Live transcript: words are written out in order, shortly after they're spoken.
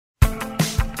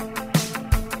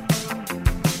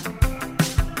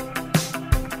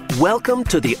Welcome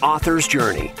to The Author's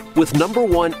Journey with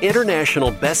 #1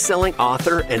 international best-selling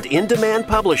author and in-demand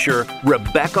publisher,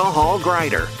 Rebecca Hall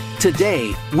Gruyter.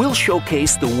 Today, we'll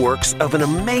showcase the works of an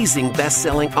amazing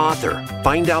best-selling author,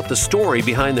 find out the story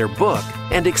behind their book,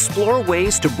 and explore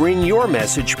ways to bring your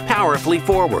message powerfully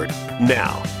forward.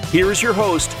 Now, here's your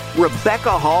host,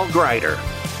 Rebecca Hall Gruyter.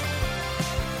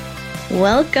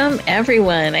 Welcome,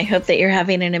 everyone. I hope that you're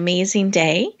having an amazing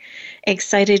day.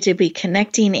 Excited to be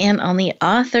connecting in on the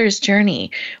author's journey,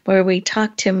 where we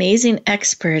talk to amazing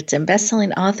experts and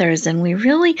best-selling authors, and we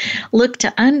really look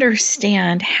to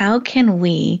understand how can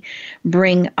we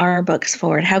bring our books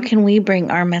forward? How can we bring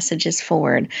our messages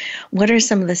forward? What are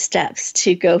some of the steps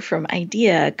to go from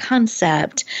idea,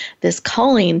 concept, this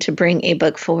calling to bring a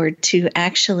book forward to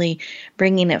actually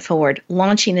bringing it forward,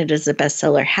 launching it as a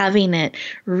bestseller, having it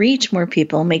reach more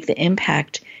people, make the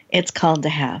impact it's called to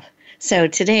have? So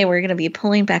today we're going to be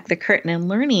pulling back the curtain and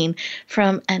learning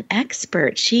from an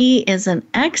expert. She is an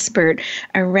expert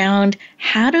around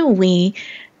how do we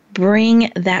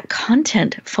bring that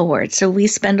content forward. So we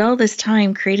spend all this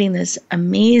time creating this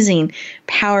amazing,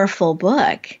 powerful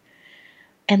book.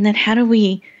 And then how do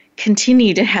we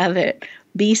continue to have it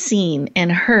be seen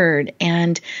and heard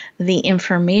and the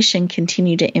information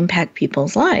continue to impact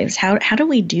people's lives? How do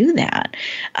we do that?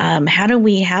 How do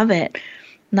we have it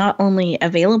not only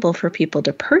available for people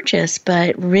to purchase,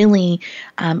 but really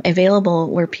available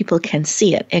where people can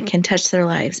see it? It can touch their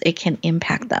lives. It can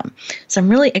impact them. So I'm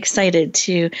really excited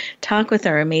to talk with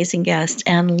our amazing guest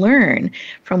and learn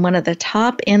from one of the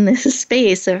top in this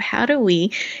space of how do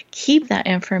we keep that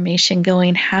information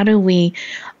going? How do we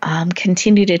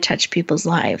continue to touch people's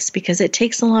lives? Because it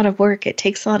takes a lot of work. It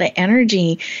takes a lot of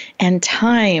energy and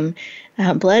time,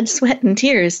 blood, sweat, and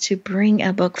tears to bring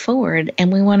a book forward.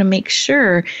 And we want to make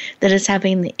sure that it's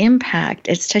having the impact,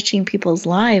 it's touching people's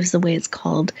lives the way it's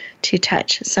called to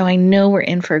touch. So I know we're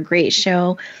in for a great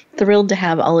show. Thrilled to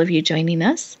have all of you joining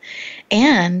us.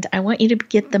 And I want you to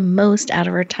get the most out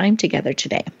of our time together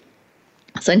today.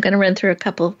 So I'm going to run through a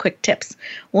couple of quick tips.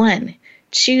 1,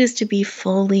 choose to be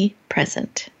fully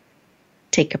present.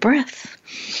 Take a breath.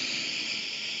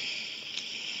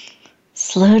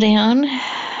 Slow down.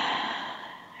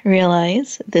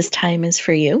 Realize this time is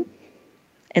for you.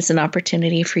 It's an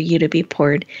opportunity for you to be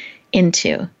poured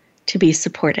into, to be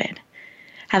supported.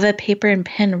 Have a paper and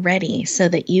pen ready so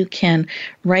that you can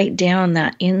write down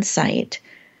that insight,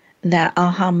 that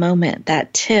aha moment,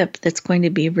 that tip that's going to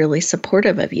be really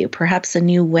supportive of you, perhaps a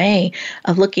new way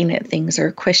of looking at things or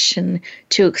a question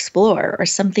to explore or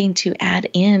something to add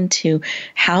into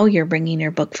how you're bringing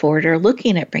your book forward or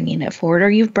looking at bringing it forward,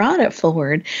 or you've brought it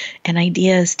forward, and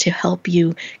ideas to help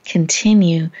you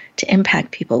continue to impact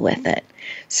people with it.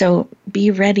 So be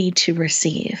ready to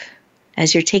receive.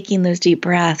 As you're taking those deep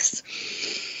breaths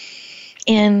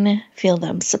in, feel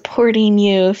them supporting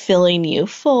you, filling you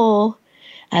full.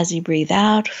 As you breathe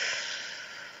out,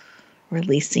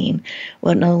 releasing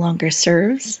what no longer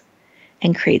serves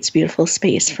and creates beautiful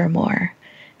space for more.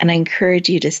 And I encourage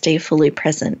you to stay fully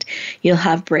present. You'll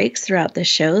have breaks throughout the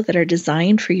show that are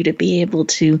designed for you to be able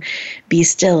to be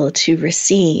still, to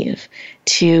receive,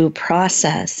 to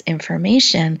process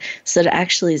information so that it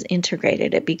actually is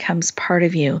integrated. It becomes part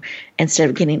of you instead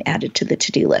of getting added to the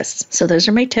to-do list. So those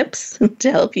are my tips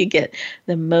to help you get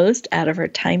the most out of our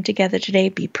time together today.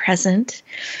 Be present,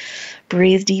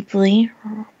 breathe deeply,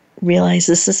 realize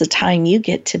this is a time you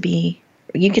get to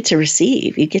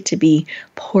receive, you get to be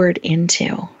poured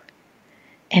into,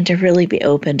 and to really be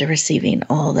open to receiving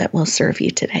all that will serve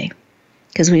you today.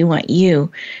 Because we want you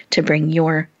to bring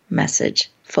your message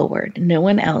forward. No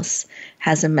one else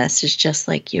has a message just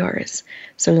like yours.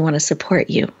 So we want to support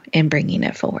you in bringing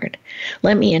it forward.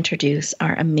 Let me introduce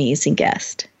our amazing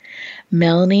guest.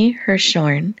 Melanie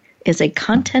Hirschhorn is a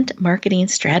content marketing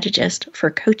strategist for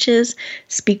coaches,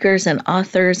 speakers, and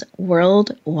authors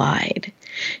worldwide.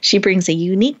 She brings a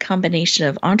unique combination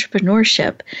of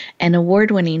entrepreneurship and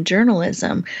award-winning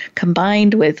journalism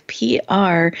combined with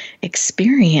PR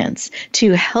experience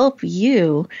to help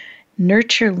you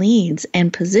nurture leads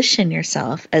and position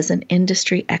yourself as an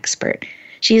industry expert.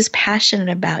 She is passionate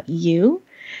about you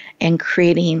and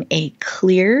creating a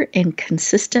clear and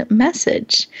consistent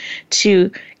message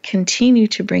to continue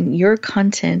to bring your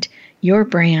content, your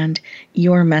brand,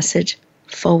 your message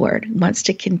forward. Wants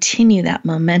to continue that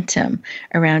momentum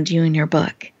around you and your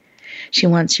book. She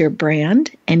wants your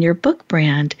brand and your book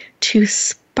brand to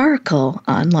sparkle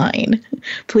online.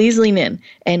 Please lean in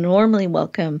and warmly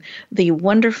welcome the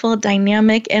wonderful,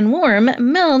 dynamic, and warm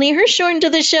Melanie Hirschhorn to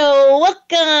the show.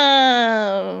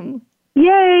 Welcome.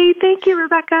 Yay. Thank you,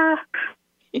 Rebecca.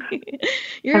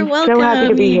 You're I'm welcome. so happy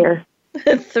to be here.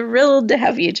 Thrilled to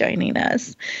have you joining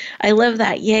us. I love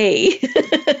that. Yay.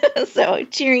 So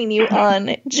cheering you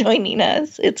on, joining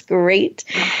us. It's great.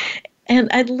 And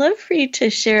I'd love for you to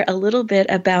share a little bit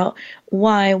about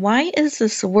why. Why is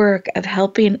this work of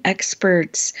helping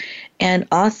experts and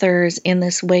authors in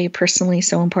this way personally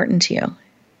so important to you?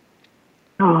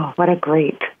 Oh, what a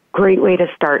great way to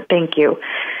start. Thank you.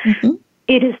 Mm-hmm.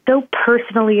 It is so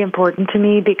personally important to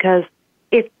me because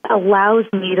it allows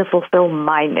me to fulfill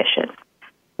my mission,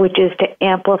 which is to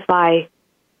amplify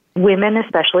women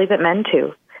especially, but men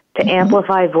too, to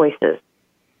amplify voices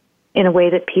in a way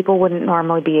that people wouldn't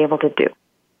normally be able to do.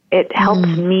 It helps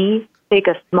me take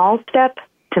a small step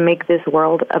to make this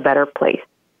world a better place.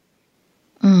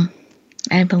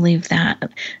 I believe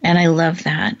that, and I love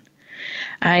that.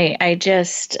 I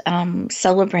just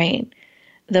celebrate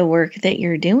the work that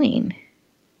you're doing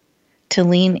to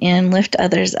lean in, lift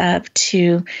others up,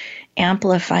 to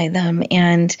amplify them.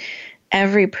 And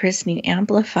every person you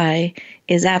amplify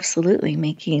is absolutely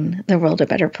making the world a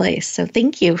better place. So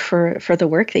thank you for the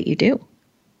work that you do.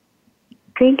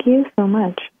 Thank you so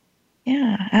much.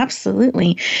 Yeah,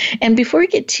 absolutely. And before we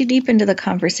get too deep into the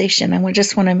conversation, I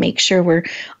just want to make sure we're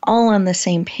all on the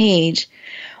same page.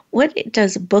 What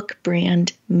does book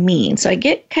brand mean? So I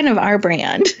get kind of our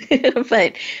brand,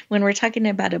 but when we're talking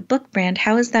about a book brand,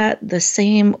 how is that the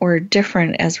same or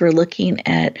different as we're looking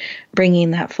at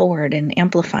bringing that forward and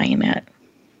amplifying it?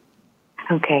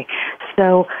 Okay,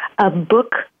 so a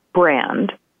book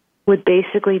brand would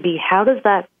basically be, how does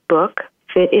that book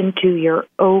fit into your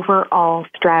overall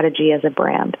strategy as a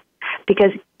brand?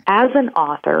 Because as an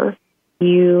author,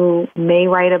 you may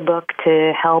write a book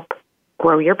to help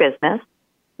grow your business.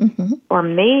 Mm-hmm. Or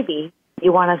maybe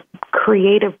you want to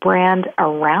create a brand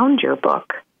around your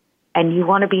book and you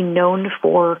want to be known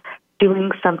for doing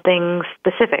something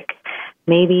specific.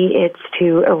 Maybe it's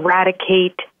to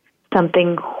eradicate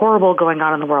something horrible going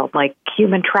on in the world, like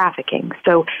human trafficking.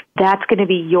 So that's going to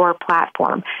be your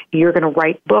platform. You're going to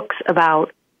write books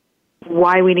about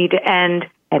why we need to end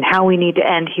and how we need to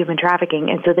end human trafficking.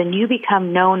 And so then you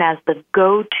become known as the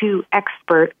go-to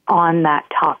expert on that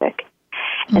topic.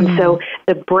 And so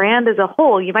the brand as a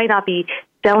whole, you might not be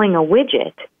selling a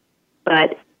widget,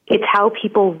 but it's how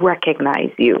people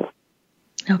recognize you.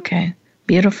 Okay,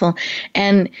 beautiful.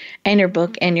 And your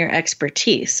book and your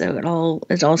expertise. So it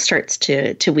all starts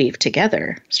to weave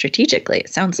together strategically, it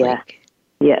sounds like.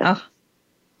 Yeah. Oh,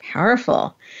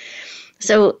 powerful.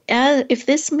 So if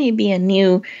this may be a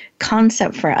new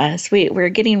concept for us, we're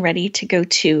getting ready to go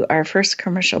to our first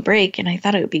commercial break, and I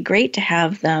thought it would be great to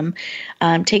have them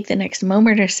take the next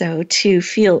moment or so to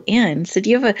feel in. So do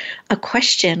you have a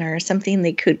question or something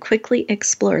they could quickly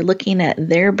explore looking at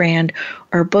their brand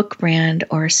or book brand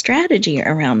or strategy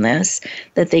around this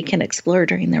that they can explore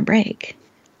during their break?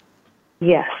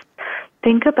 Yes.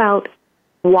 Think about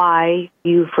why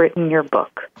you've written your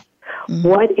book. Mm-hmm.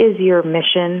 What is your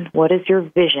mission? What is your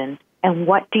vision? And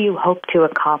what do you hope to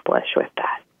accomplish with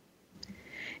that?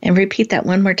 And repeat that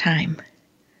one more time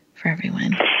for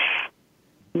everyone.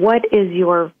 What is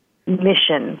your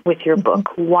mission with your book?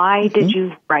 Why did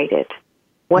you write it?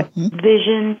 What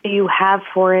vision do you have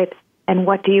for it? And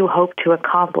what do you hope to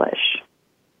accomplish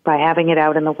by having it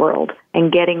out in the world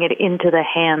and getting it into the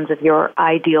hands of your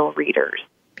ideal readers?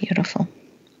 Beautiful.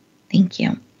 Thank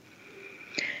you.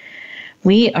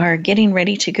 We are getting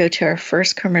ready to go to our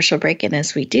first commercial break, and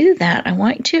as we do that, I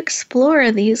want to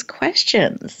explore these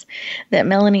questions that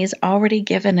Melanie's already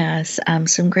given us,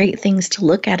 some great things to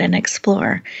look at and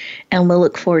explore, and we'll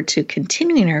look forward to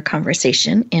continuing our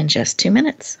conversation in just 2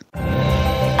 minutes.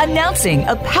 Announcing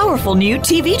a powerful new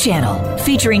TV channel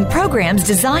featuring programs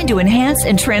designed to enhance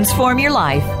and transform your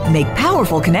life. Make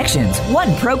powerful connections,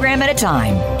 one program at a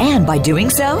time. And by doing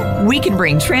so, we can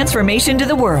bring transformation to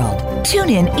the world.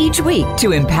 Tune in each week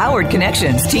to Empowered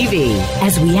Connections TV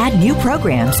as we add new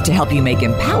programs to help you make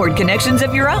empowered connections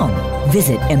of your own.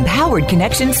 Visit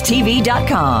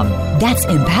empoweredconnectionstv.com. That's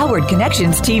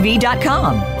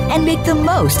empoweredconnectionstv.com. And make the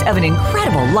most of an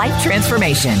incredible life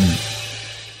transformation.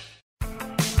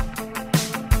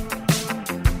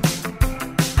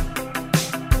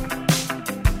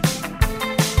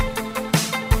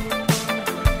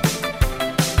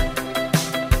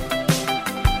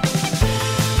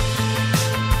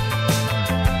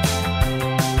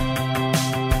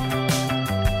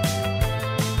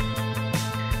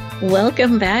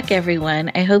 Welcome back,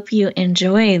 everyone. I hope you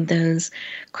enjoyed those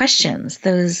questions,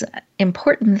 those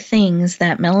important things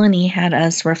that Melanie had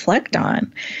us reflect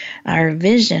on. Our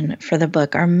vision for the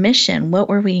book, our mission, what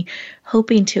were we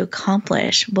hoping to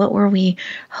accomplish? What were we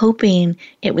hoping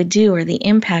it would do or the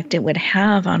impact it would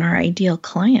have on our ideal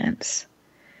clients?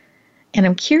 And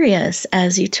I'm curious,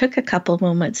 as you took a couple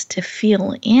moments to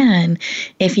feel in,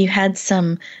 if you had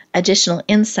some additional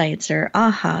insights or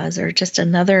ahas or just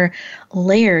another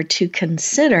layer to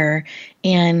consider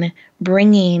in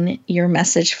bringing your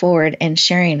message forward and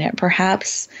sharing it.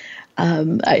 Perhaps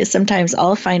sometimes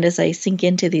I'll find as I sink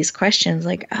into these questions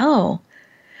like, oh,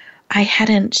 I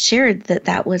hadn't shared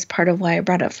that was part of why I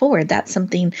brought it forward. That's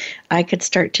something I could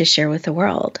start to share with the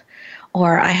world.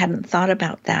 Or I hadn't thought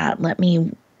about that. Let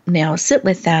me now sit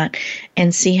with that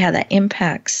and see how that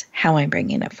impacts how I'm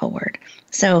bringing it forward.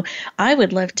 So I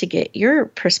would love to get your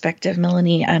perspective,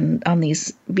 Melanie, on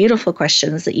these beautiful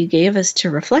questions that you gave us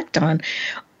to reflect on.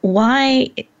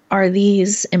 Why are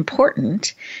these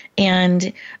important?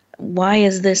 And why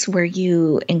is this where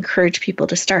you encourage people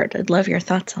to start? I'd love your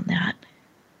thoughts on that.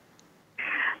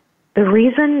 The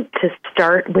reason to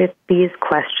start with these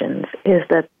questions is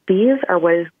that these are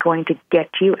what is going to get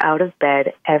you out of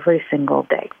bed every single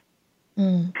day.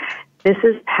 This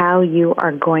is how you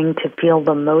are going to feel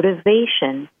the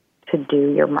motivation to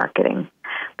do your marketing,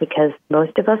 because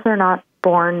most of us are not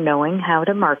born knowing how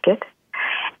to market.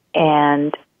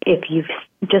 And if you've,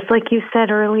 just like you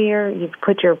said earlier, you've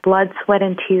put your blood, sweat,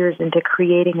 and tears into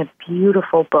creating a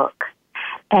beautiful book,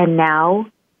 and now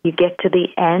you get to the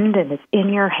end and it's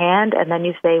in your hand, and then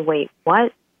you say, wait,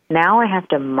 what? Now I have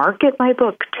to market my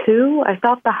book too? I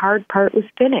thought the hard part was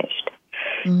finished.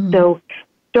 So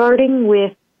starting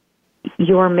with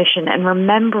your mission and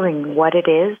remembering what it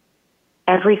is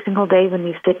every single day when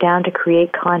you sit down to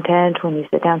create content, when you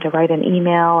sit down to write an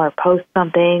email or post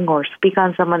something or speak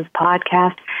on someone's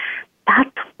podcast,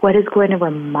 that's what is going to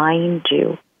remind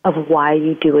you of why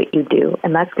you do what you do.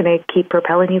 And that's going to keep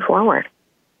propelling you forward.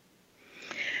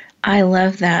 I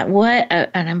love that. What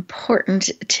an important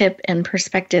tip and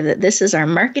perspective that this is our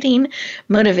marketing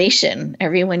motivation.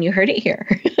 Everyone, you heard it here.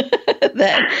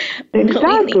 That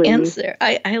knowing the answer.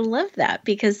 I love that,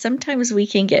 because sometimes we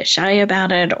can get shy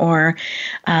about it, or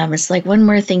it's like one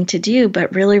more thing to do,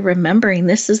 but really remembering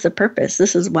this is the purpose.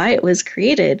 This is why it was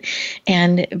created,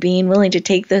 and being willing to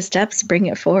take those steps, bring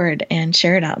it forward, and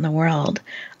share it out in the world.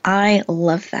 I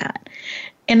love that.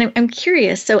 And I'm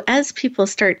curious, so as people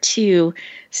start to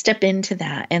step into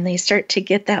that and they start to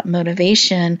get that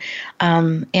motivation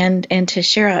and to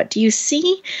share out, do you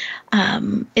see,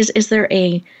 is there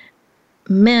a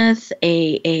myth,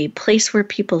 a place where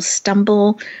people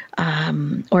stumble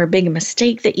or a big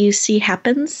mistake that you see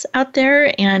happens out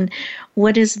there? And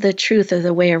what is the truth or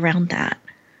the way around that?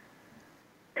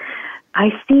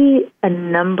 I see a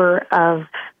number of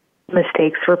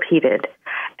mistakes repeated.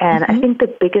 And I think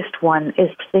the biggest one is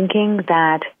thinking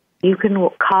that you can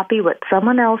copy what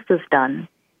someone else has done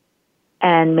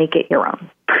and make it your own.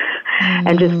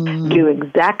 And just do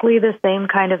exactly the same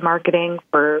kind of marketing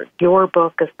for your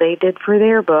book as they did for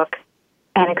their book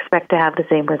and expect to have the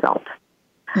same result.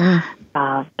 It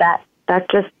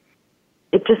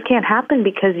just can't happen,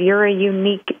 because you're a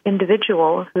unique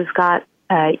individual who's got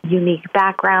a unique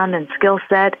background and skill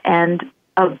set and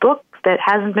a book that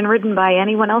hasn't been written by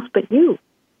anyone else but you.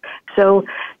 So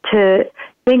to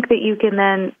think that you can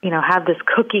then, have this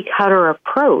cookie cutter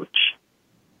approach,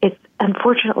 it's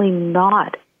unfortunately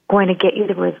not going to get you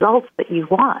the results that you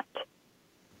want.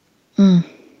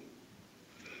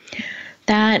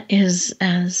 That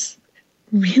is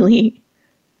really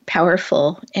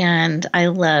powerful, and I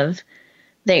love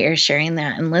that you're sharing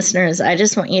that. And listeners, I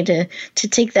just want you to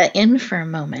take that in for a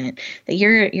moment, that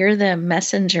you're the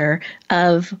messenger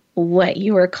of what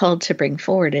you are called to bring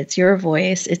forward. It's your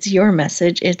voice, it's your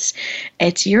message, it's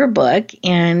your book,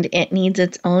 and it needs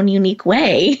its own unique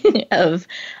way of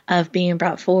being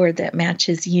brought forward that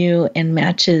matches you and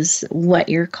matches what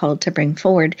you're called to bring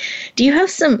forward. Do you have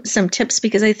some tips?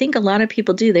 Because I think a lot of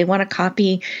people do. They want to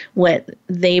copy what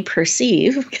they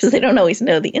perceive, because they don't always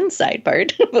know the inside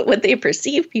part, but what they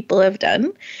perceive people have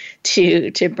done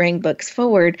to bring books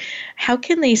forward. How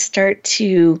can they start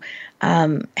to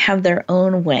have their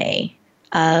own way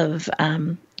of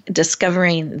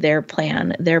discovering their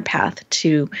plan, their path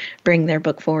to bring their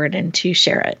book forward and to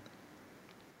share it?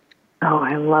 Oh,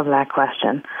 I love that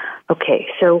question. Okay,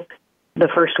 so the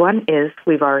first one is,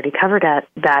 we've already covered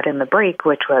that in the break,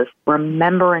 which was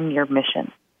remembering your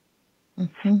mission.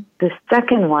 The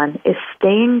second one is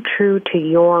staying true to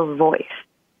your voice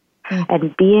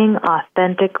and being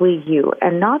authentically you,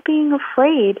 and not being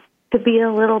afraid to be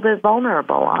a little bit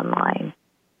vulnerable online,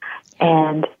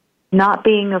 and not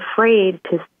being afraid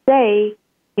to say,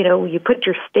 you put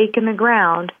your stake in the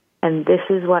ground and this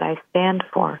is what I stand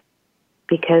for.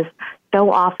 Because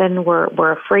so often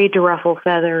we're afraid to ruffle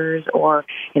feathers, or,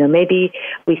 maybe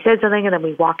we said something and then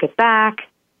we walk it back.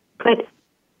 But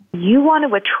you want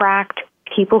to attract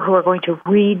people who are going to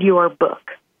read your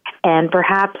book, and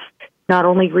perhaps not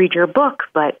only read your book,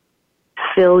 but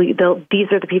these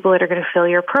are the people that are going to fill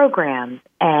your programs,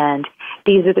 and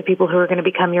these are the people who are going to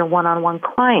become your one-on-one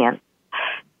clients.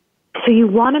 So you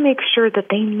want to make sure that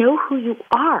they know who you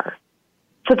are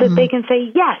so that they can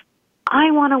say, yes,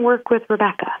 I want to work with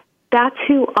Rebecca. That's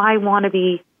who I want to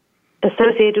be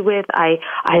associated with. I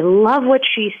love what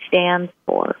she stands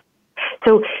for.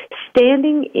 So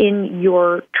standing in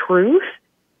your truth,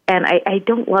 and I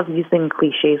don't love using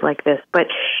cliches like this, but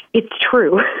it's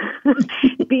true.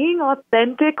 Being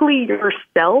authentically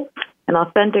yourself, and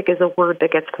authentic is a word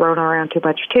that gets thrown around too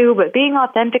much too, but being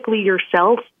authentically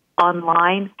yourself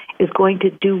online is going to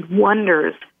do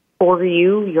wonders for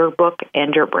you, your book,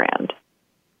 and your brand.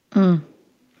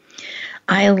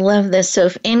 I love this. So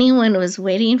if anyone was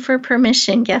waiting for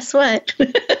permission, guess what?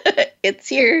 It's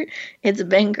here. It's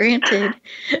been granted.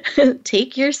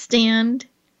 Take your stand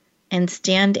and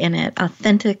stand in it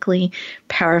authentically,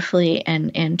 powerfully,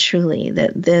 and truly,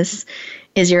 that this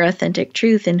is your authentic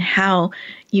truth and how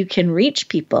you can reach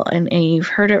people. And you've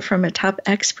heard it from a top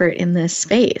expert in this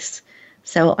space.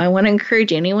 So I want to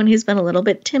encourage anyone who's been a little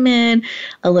bit timid,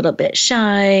 a little bit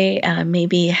shy,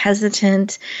 maybe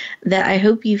hesitant, that I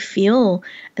hope you feel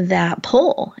that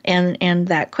pull and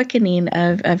that quickening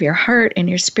of your heart and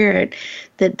your spirit,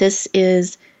 that this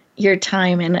is your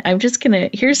time. And I'm just going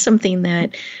to, here's something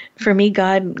that for me,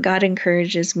 God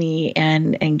encourages me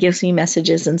and gives me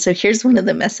messages. And so here's one of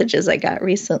the messages I got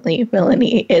recently,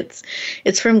 Melanie. It's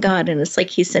from God, and it's like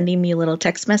he's sending me a little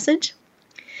text message.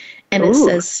 And it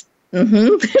says,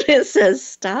 it says,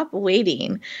 stop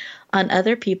waiting on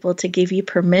other people to give you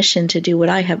permission to do what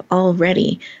I have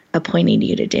already appointed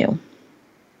you to do.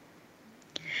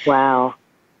 Wow.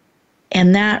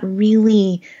 And that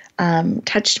really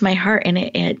touched my heart, and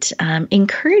it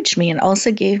encouraged me and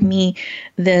also gave me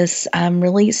this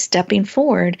really stepping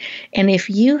forward. And if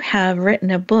you have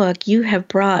written a book, you have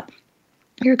brought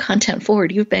your content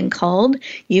forward. You've been called.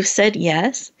 You've said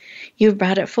yes. You've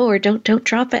brought it forward. Don't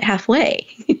drop it halfway.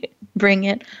 Bring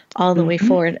it all the way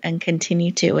forward and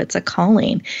continue to. It's a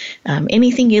calling.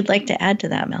 Anything you'd like to add to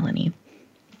that, Melanie?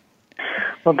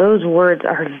 Well, those words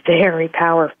are very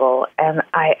powerful, and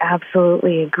I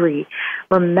absolutely agree.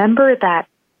 Remember that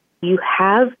you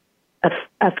have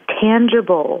a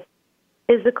tangible,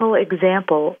 physical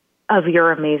example of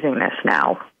your amazingness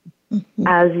now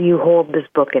as you hold this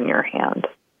book in your hand.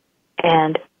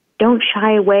 And don't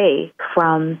shy away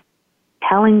from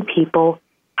telling people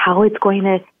how it's going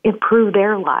to improve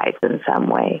their lives in some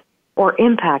way or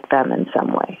impact them in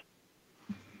some way.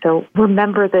 So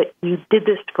remember that you did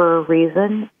this for a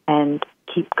reason, and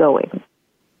keep going.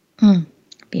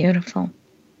 Beautiful.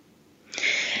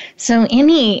 So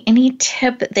any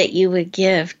tip that you would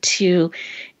give to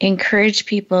encourage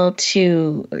people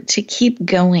to keep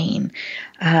going?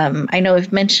 I know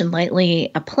I've mentioned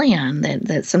lightly a plan,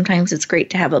 that sometimes it's great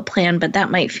to have a plan, but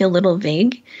that might feel a little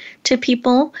vague to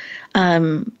people.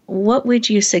 What would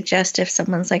you suggest if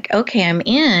someone's like, okay, I'm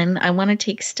in, I want to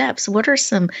take steps? What are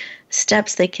some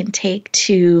steps they can take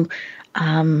to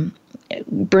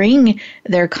bring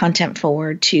their content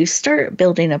forward, to start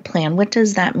building a plan? What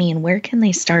does that mean? Where can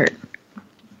they start?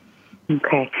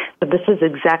 Okay, so this is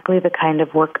exactly the kind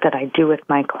of work that I do with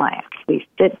my clients. We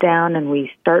sit down and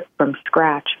we start from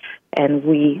scratch, and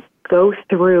we go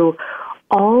through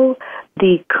all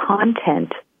the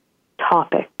content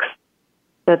topics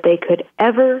that they could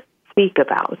ever speak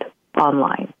about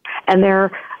online. And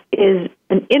there is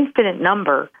an infinite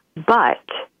number, but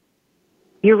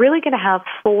you're really going to have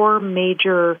four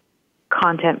major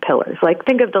content pillars. Like,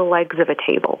 think of the legs of a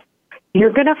table.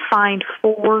 You're going to find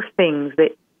four things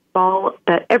that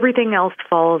everything else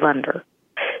falls under.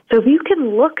 So if you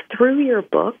can look through your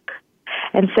book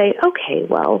and say, okay,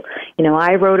 well,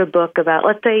 I wrote a book about,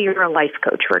 let's say you're a life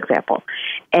coach, for example,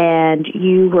 and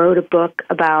you wrote a book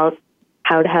about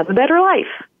how to have a better life.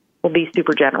 We'll be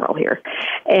super general here.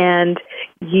 And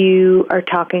you are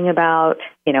talking about,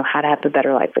 how to have a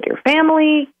better life with your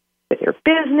family, with your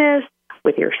business,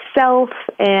 with yourself,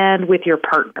 and with your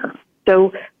partner.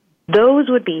 So those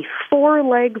would be four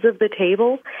legs of the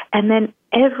table, and then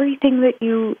everything that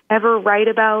you ever write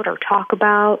about or talk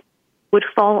about would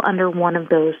fall under one of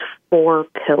those four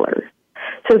pillars.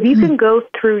 So if you can go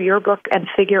through your book and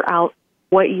figure out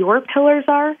what your pillars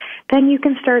are, then you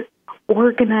can start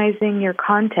organizing your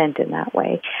content in that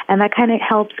way. And that kind of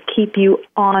helps keep you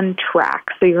on track.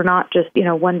 So you're not just,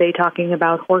 one day talking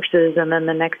about horses and then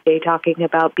the next day talking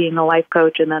about being a life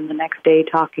coach and then the next day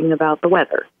talking about the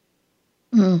weather.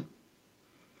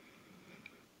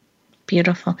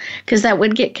 Beautiful. Because that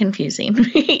would get confusing,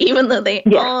 even though they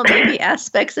all may be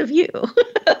aspects of you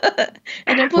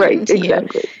and important to you.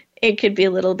 It could be a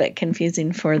little bit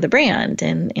confusing for the brand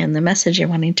and the message you're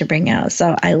wanting to bring out.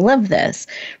 So I love this,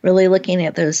 really looking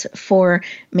at those 4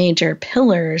 major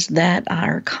pillars that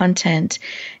our content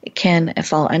can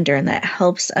fall under, and that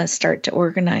helps us start to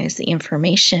organize the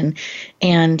information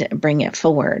and bring it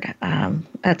forward.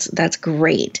 That's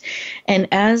great. And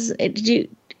as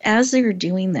you're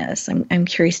doing this, I'm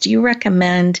curious, do you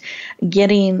recommend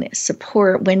getting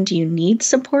support? When do you need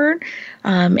support?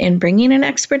 And bringing an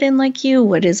expert in like you?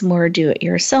 What is more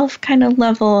do-it-yourself kind of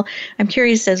level? I'm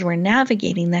curious, as we're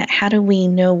navigating that, how do we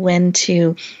know when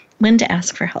to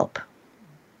ask for help?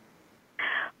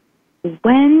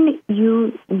 When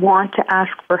you want to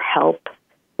ask for help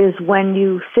is when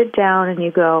you sit down and you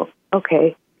go,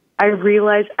 okay, I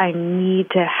realize I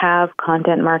need to have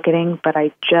content marketing, but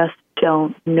I just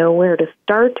don't know where to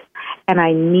start, and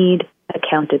I need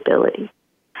accountability.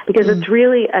 Because it's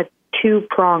really a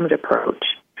 2-pronged approach.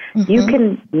 Mm-hmm. You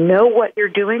can know what you're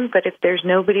doing, but if there's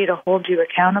nobody to hold you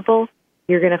accountable,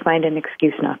 you're going to find an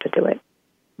excuse not to do it.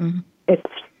 Mm-hmm.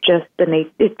 It's just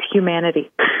it's humanity.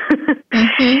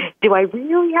 Mm-hmm. Do I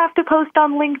really have to post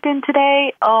on LinkedIn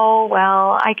today? Oh,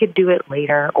 well, I could do it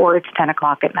later, or it's 10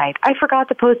 o'clock at night. I forgot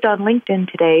to post on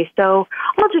LinkedIn today, so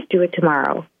I'll just do it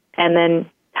tomorrow. And then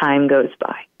time goes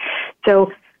by.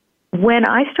 So when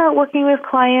I start working with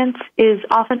clients is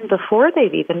often before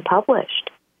they've even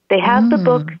published. They have the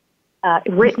book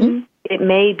written. Mm-hmm. It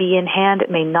may be in hand.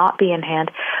 It may not be in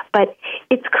hand. But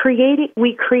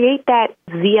we create that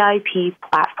VIP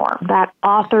platform, that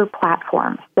author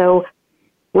platform. So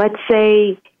let's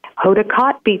say Hoda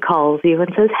Kotb calls you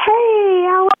and says, hey,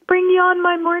 I'll bring you on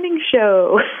my morning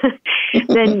show.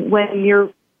 Then when you're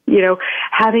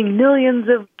having millions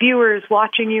of viewers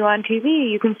watching you on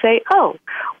TV, you can say, oh,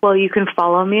 well, you can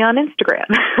follow me on Instagram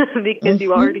because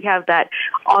you already have that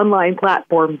online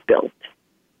platform built.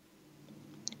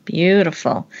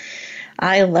 Beautiful.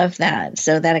 I love that.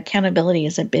 So that accountability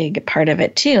is a big part of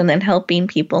it too. And then helping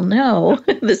people know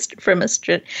this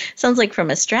sounds like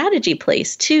from a strategy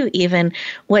place too, even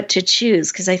what to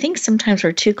choose. Because I think sometimes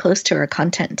we're too close to our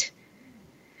content.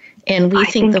 And we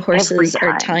think the horses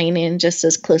are tying in just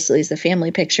as closely as the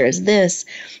family picture as this,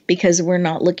 because we're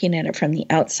not looking at it from the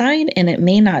outside, and it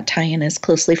may not tie in as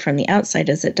closely from the outside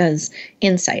as it does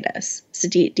inside us. So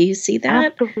do you see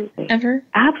that ever?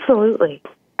 Absolutely.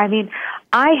 I mean,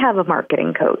 I have a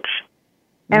marketing coach,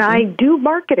 and I do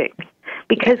marketing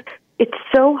because it's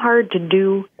so hard to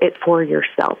do it for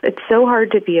yourself. It's so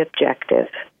hard to be objective.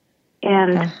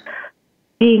 And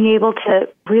being able to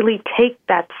really take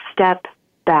that step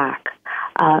back.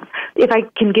 If I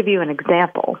can give you an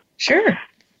example. Sure.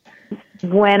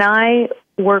 When I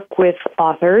work with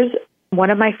authors,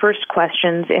 one of my first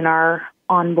questions in our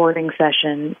onboarding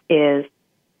session is,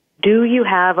 do you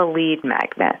have a lead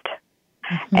magnet?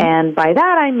 Mm-hmm. And by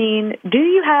that I mean, do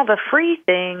you have a free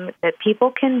thing that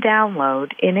people can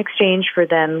download in exchange for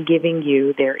them giving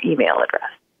you their email address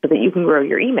so that you can grow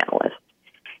your email list?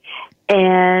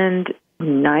 And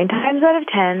 9 times out of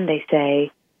 10, they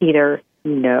say either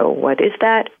no, what is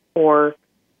that? Or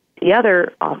the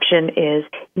other option is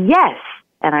yes.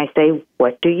 And I say,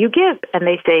 what do you give? And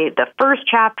they say, the first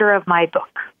chapter of my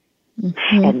book.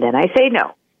 Mm-hmm. And then I say,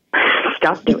 no,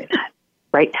 stop doing that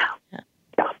right now. Yeah.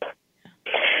 Stop.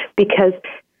 Because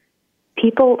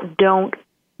people don't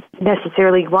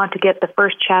necessarily want to get the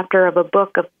first chapter of a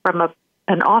book from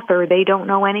an author they don't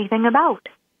know anything about.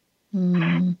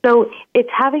 Mm. So it's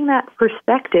having that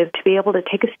perspective to be able to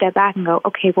take a step back and go,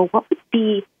 okay, well, what would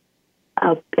be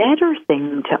a better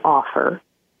thing to offer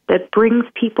that brings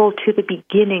people to the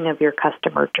beginning of your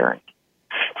customer journey?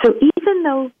 So even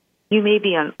though you may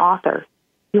be an author,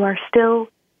 you are still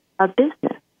a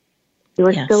business. You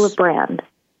are still a brand.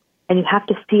 And you have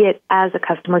to see it as a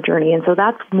customer journey. And so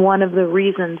that's one of the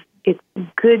reasons it's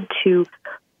good to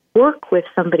work with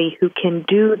somebody who can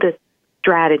do the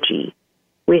strategy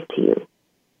with you,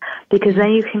 because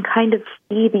then you can kind of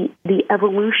see the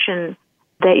evolution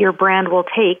that your brand will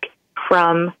take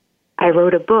from I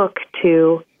wrote a book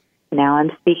to now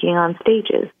I'm speaking on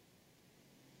stages.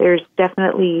 There's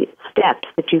definitely steps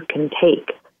that you can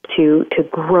take to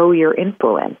grow your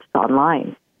influence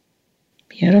online.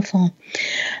 Beautiful.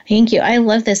 Thank you. I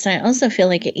love this. And I also feel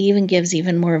like it even gives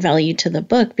even more value to the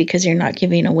book because you're not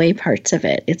giving away parts of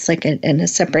it. It's like a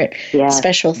separate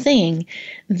special thing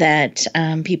that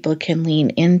people can lean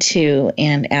into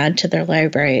and add to their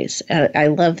libraries. I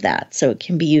love that. So it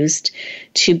can be used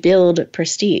to build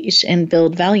prestige and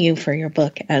build value for your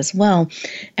book as well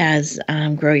as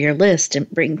grow your list and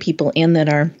bring people in that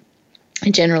are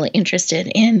generally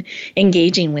interested in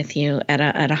engaging with you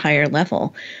at a higher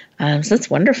level. So that's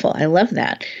wonderful. I love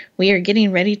that. We are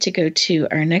getting ready to go to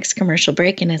our next commercial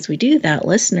break. And as we do that,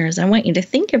 listeners, I want you to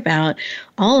think about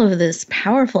all of this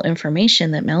powerful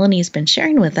information that Melanie's been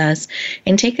sharing with us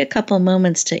and take a couple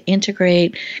moments to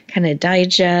integrate, kind of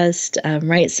digest,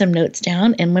 write some notes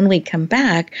down. And when we come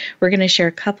back, we're going to share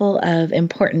a couple of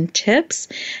important tips.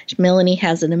 Melanie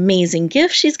has an amazing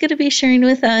gift she's going to be sharing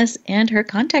with us and her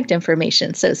contact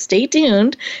information. So stay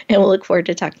tuned, and we'll look forward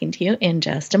to talking to you in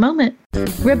just a moment.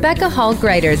 Rebecca Hall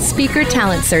Greider's Speaker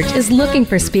Talent Search is looking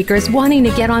for speakers wanting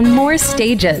to get on more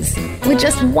stages. With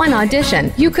just one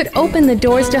audition, you could open the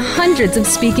doors to hundreds of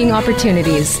speaking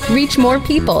opportunities, reach more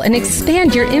people, and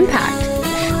expand your impact.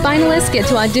 Finalists get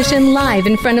to audition live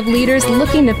in front of leaders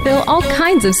looking to fill all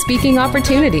kinds of speaking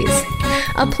opportunities.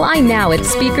 Apply now at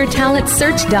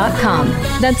SpeakerTalentSearch.com.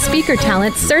 That's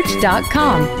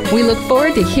SpeakerTalentSearch.com. We look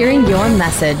forward to hearing your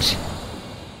message.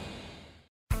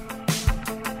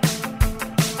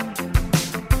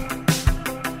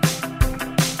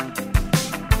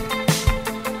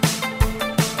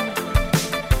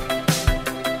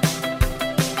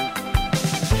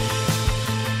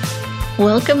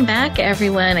 Welcome back,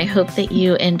 everyone. I hope that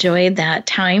you enjoyed that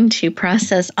time to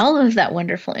process all of that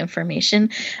wonderful information.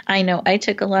 I know I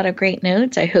took a lot of great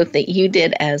notes. I hope that you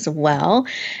did as well.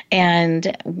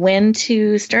 And when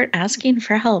to start asking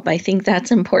for help, I think that's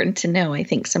important to know. I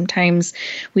think sometimes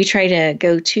we try to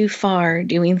go too far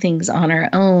doing things on our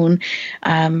own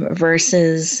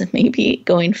versus maybe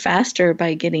going faster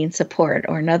by getting support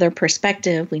or another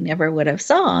perspective we never would have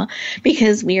saw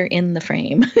because we are in the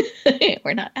frame.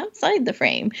 We're not outside the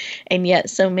frame. And yet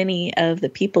so many of the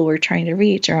people we're trying to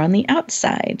reach are on the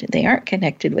outside. They aren't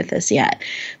connected with us yet.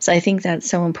 So I think that's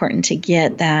so important to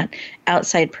get that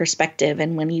outside perspective.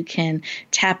 And when you can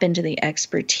tap into the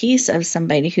expertise of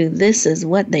somebody who this is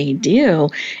what they do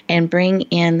and bring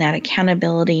in that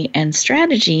accountability and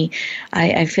strategy,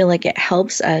 I feel like it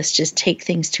helps us just take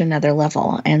things to another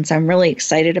level. And so I'm really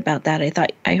excited about that.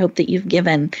 I hope that you've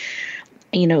given,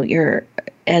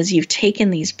 as you've taken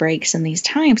these breaks and these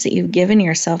times, that you've given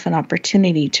yourself an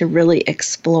opportunity to really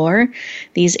explore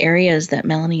these areas that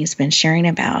Melanie has been sharing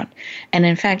about. And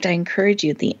in fact, I encourage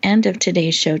you at the end of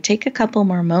today's show, take a couple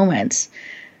more moments,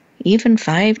 even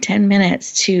 5-10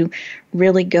 minutes, to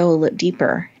really go a little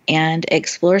deeper and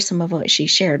explore some of what she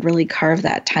shared, really carve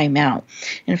that time out.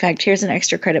 In fact, here's an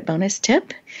extra credit bonus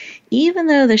tip. Even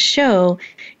though the show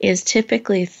is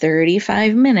typically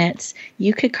 35 minutes,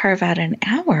 you could carve out an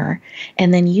hour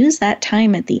and then use that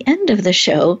time at the end of the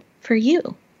show for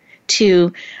you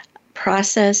to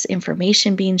process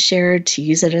information being shared, to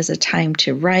use it as a time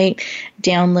to write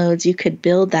downloads. You could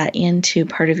build that into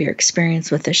part of your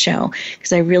experience with the show,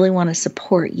 because I really want to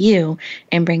support you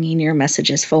in bringing your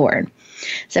messages forward.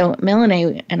 So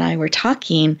Melanie and I were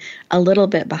talking a little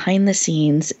bit behind the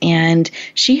scenes, and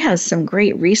she has some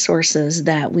great resources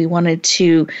that we wanted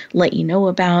to let you know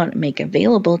about, make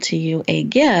available to you, a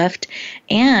gift,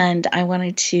 and I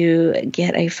wanted to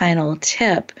get a final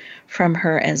tip from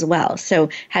her as well. So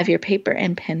have your paper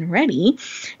and pen ready.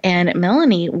 And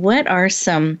Melanie, what are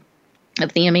some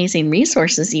of the amazing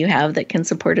resources you have that can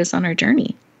support us on our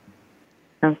journey?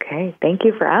 Okay, thank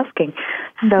you for asking.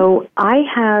 So I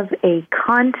have a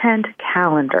content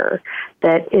calendar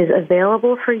that is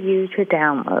available for you to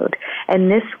download, and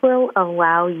this will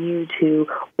allow you to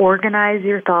organize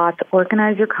your thoughts,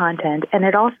 organize your content, and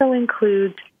it also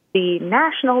includes the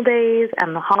national days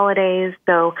and the holidays.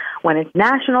 So when it's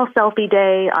National Selfie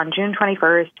Day on June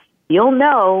 21st, you'll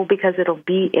know because it'll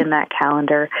be in that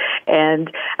calendar. And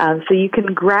so you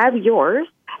can grab yours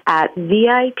at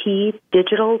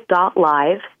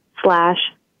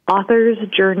VIPdigital.live/Author's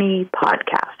Journey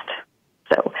Podcast.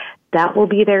 So that will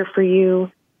be there for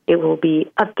you. It will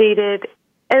be updated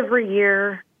every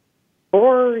year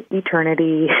for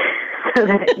eternity so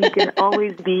that you can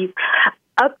always be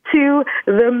up to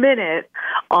the minute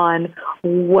on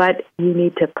what you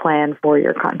need to plan for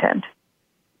your content.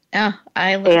 Oh,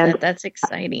 I love that. That's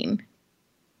exciting.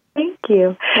 Thank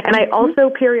you. And I also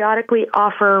periodically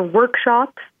offer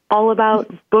workshops all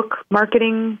about book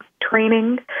marketing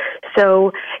training.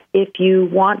 So if you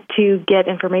want to get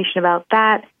information about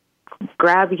that,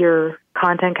 grab your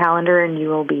content calendar and you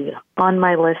will be on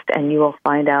my list and you will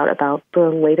find out about the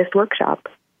latest workshop.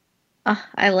 Oh,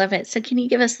 I love it. So can you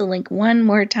give us the link one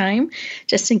more time,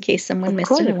 just in case someone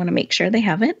missed it? I want to make sure they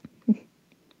have it.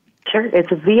 Sure. It's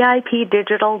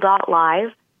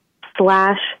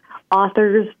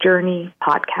VIPdigital.live/Author's Journey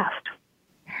Podcast.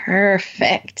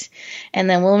 Perfect. And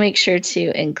then we'll make sure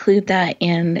to include that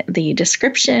in the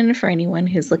description for anyone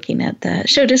who's looking at the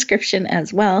show description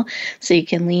as well. So you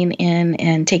can lean in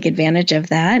and take advantage of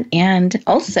that. And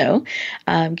also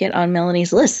get on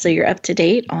Melanie's list so you're up to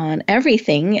date on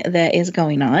everything that is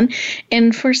going on.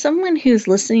 And for someone who's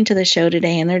listening to the show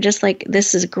today and they're just like,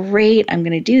 this is great, I'm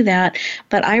going to do that,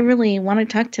 but I really want to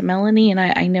talk to Melanie and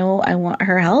I know I want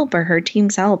her help or her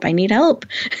team's help. I need help.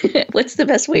 What's the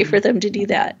best way for them to do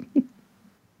that?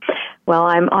 Well,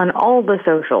 I'm on all the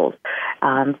socials,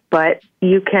 but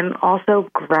you can also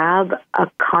grab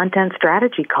a content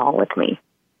strategy call with me,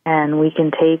 and we can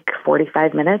take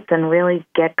 45 minutes and really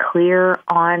get clear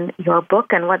on your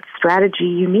book and what strategy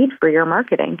you need for your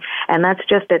marketing. And that's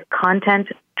just at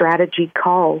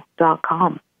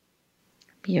contentstrategycall.com.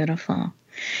 Beautiful.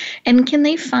 And can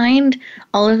they find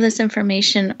all of this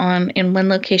information in one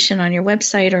location on your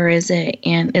website, or is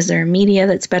there media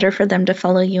that's better for them to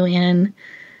follow you in?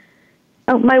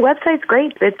 Oh, my website's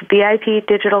great. It's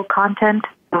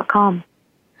VIPdigitalcontent.com.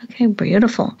 Okay,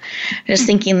 beautiful. Just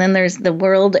thinking then there's the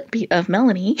world of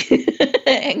Melanie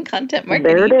and content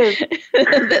marketing there it is.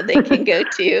 that they can go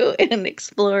to and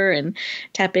explore and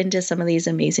tap into some of these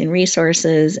amazing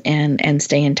resources and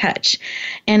stay in touch.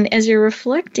 And as you're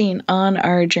reflecting on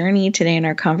our journey today and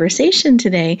our conversation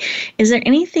today, is there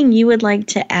anything you would like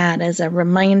to add as a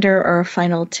reminder or a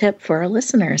final tip for our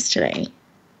listeners today?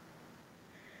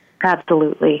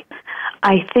 Absolutely.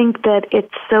 I think that it's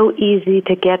so easy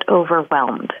to get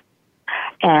overwhelmed.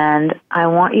 And I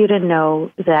want you to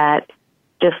know that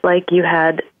just like you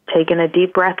had taken a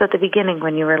deep breath at the beginning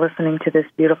when you were listening to this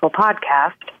beautiful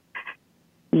podcast,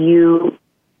 you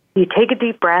take a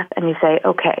deep breath and you say,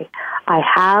 okay, I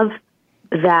have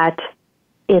that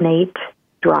innate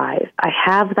drive. I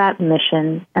have that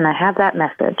mission and I have that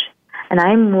message, and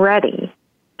I'm ready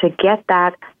to get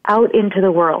that out into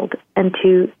the world and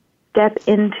to step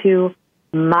into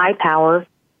my power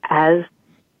as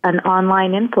an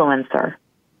online influencer.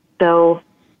 So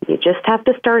you just have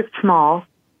to start small,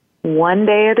 one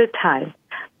day at a time.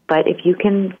 But if you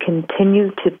can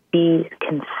continue to be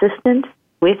consistent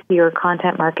with your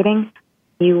content marketing,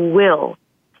 you will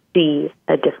see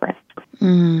a difference.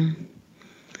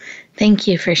 Thank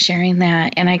you for sharing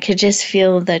that. And I could just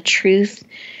feel the truth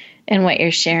in what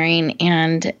you're sharing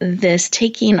and this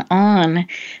taking on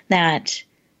that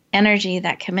energy,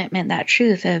 that commitment, that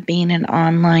truth of being an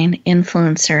online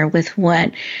influencer with what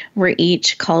we're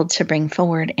each called to bring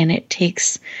forward. And it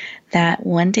takes that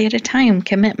one day at a time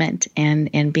commitment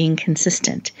and being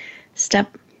consistent,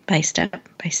 step by step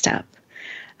by step.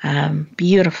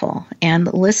 Beautiful.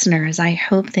 And listeners, I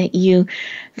hope that you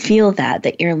feel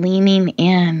that you're leaning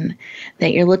in,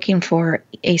 that you're looking for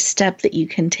a step that you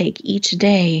can take each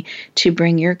day to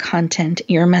bring your content,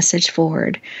 your message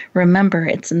forward. Remember,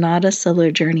 it's not a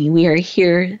solo journey. We are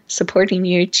here supporting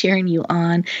you, cheering you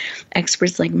on.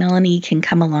 Experts like Melanie can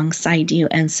come alongside you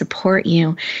and support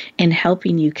you in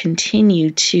helping you continue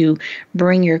to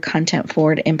bring your content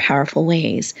forward in powerful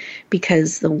ways,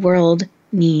 because the world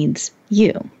needs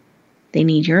you. They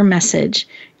need your message,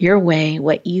 your way,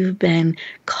 what you've been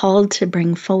called to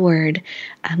bring forward.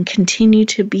 Continue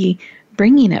to be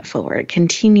bringing it forward.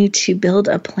 Continue to build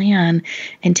a plan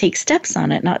and take steps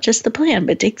on it. Not just the plan,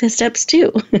 but take the steps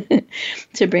too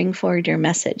to bring forward your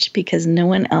message, because no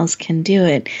one else can do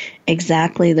it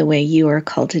exactly the way you are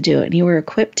called to do it. And you were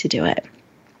equipped to do it.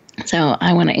 So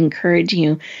I want to encourage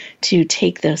you to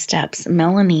take those steps.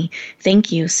 Melanie, thank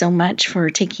you so much for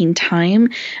taking time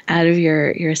out of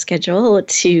your schedule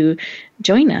to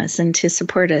join us and to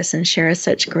support us and share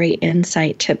such great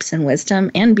insight, tips, and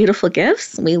wisdom and beautiful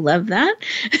gifts. We love that.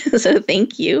 So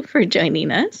thank you for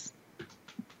joining us.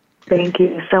 Thank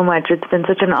you so much. It's been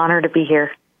such an honor to be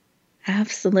here.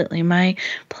 Absolutely. My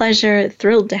pleasure.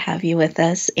 Thrilled to have you with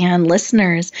us. And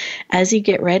listeners, as you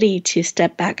get ready to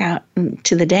step back out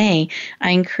to the day,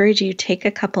 I encourage you to take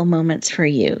a couple moments for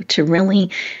you to really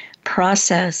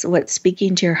process what's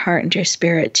speaking to your heart and your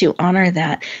spirit, to honor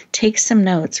that. Take some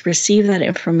notes, receive that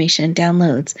information,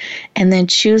 downloads, and then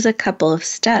choose a couple of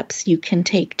steps you can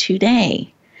take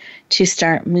today to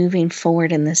start moving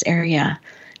forward in this area,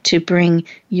 to bring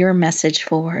your message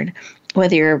forward.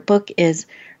 Whether your book is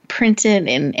printed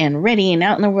and ready and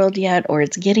out in the world yet, or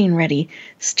it's getting ready,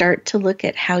 start to look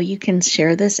at how you can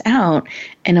share this out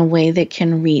in a way that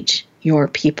can reach your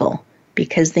people,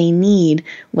 because they need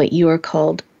what you are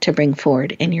called to bring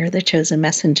forward, and you're the chosen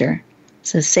messenger.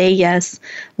 So say yes,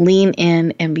 lean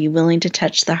in, and be willing to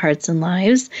touch the hearts and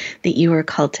lives that you are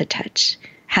called to touch.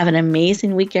 Have an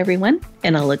amazing week, everyone,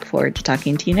 and I'll look forward to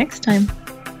talking to you next time.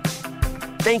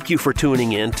 Thank you for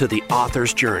tuning in to The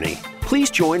Author's Journey. Please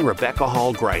join Rebecca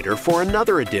Hall Gruyter for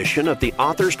another edition of the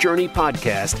Author's Journey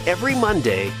podcast every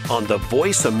Monday on the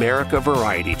Voice America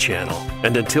Variety Channel.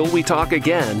 And until we talk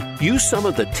again, use some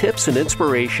of the tips and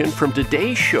inspiration from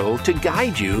today's show to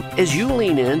guide you as you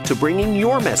lean in to bringing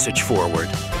your message forward.